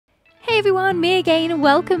Hey everyone, me again,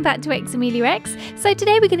 welcome back to xameliax. So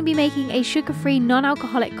today we're going to be making a sugar-free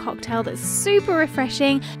non-alcoholic cocktail that's super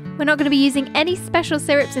refreshing. We're not going to be using any special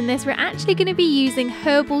syrups in this, we're actually going to be using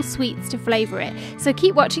herbal sweets to flavour it. So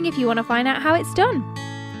keep watching if you want to find out how it's done.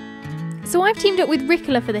 So I've teamed up with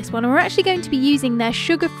Ricola for this one, and we're actually going to be using their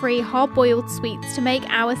sugar-free hard-boiled sweets to make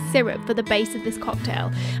our syrup for the base of this cocktail.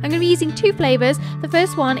 I'm going to be using two flavours. The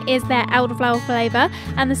first one is their elderflower flavour,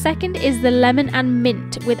 and the second is the lemon and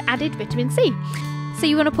mint with added vitamin C. So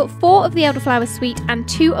you want to put 4 of the elderflower sweet and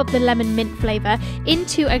 2 of the lemon mint flavour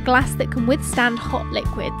into a glass that can withstand hot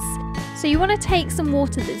liquids. So you want to take some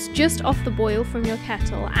water that's just off the boil from your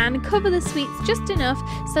kettle and cover the sweets just enough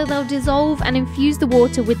so they'll dissolve and infuse the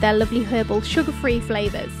water with their lovely herbal sugar-free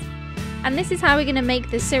flavours. And this is how we're going to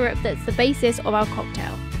make the syrup that's the basis of our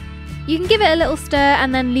cocktail. You can give it a little stir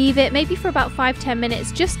and then leave it maybe for about 5-10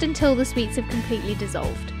 minutes just until the sweets have completely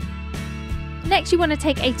dissolved. Next you want to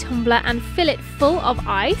take a tumbler and fill it full of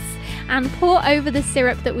ice and pour over the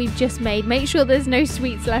syrup that we've just made. Make sure there's no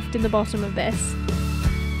sweets left in the bottom of this.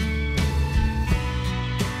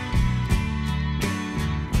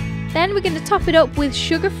 Then we're going to top it up with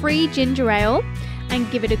sugar-free ginger ale and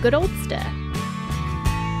give it a good old stir.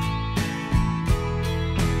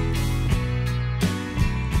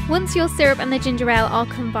 Once your syrup and the ginger ale are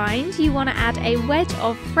combined, you want to add a wedge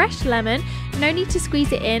of fresh lemon, no need to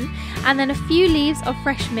squeeze it in, and then a few leaves of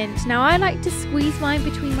fresh mint. Now I like to squeeze mine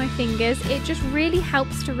between my fingers, it just really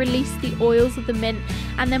helps to release the oils of the mint,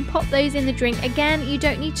 and then pop those in the drink. Again, you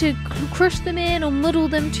don't need to crush them in or muddle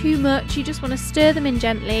them too much, you just want to stir them in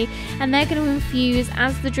gently, and they're going to infuse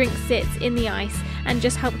as the drink sits in the ice and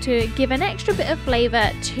just help to give an extra bit of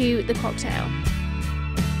flavour to the cocktail.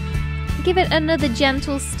 Give it another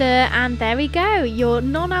gentle stir and there we go, your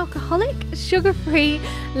non-alcoholic, sugar-free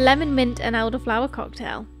lemon mint and elderflower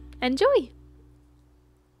cocktail. Enjoy!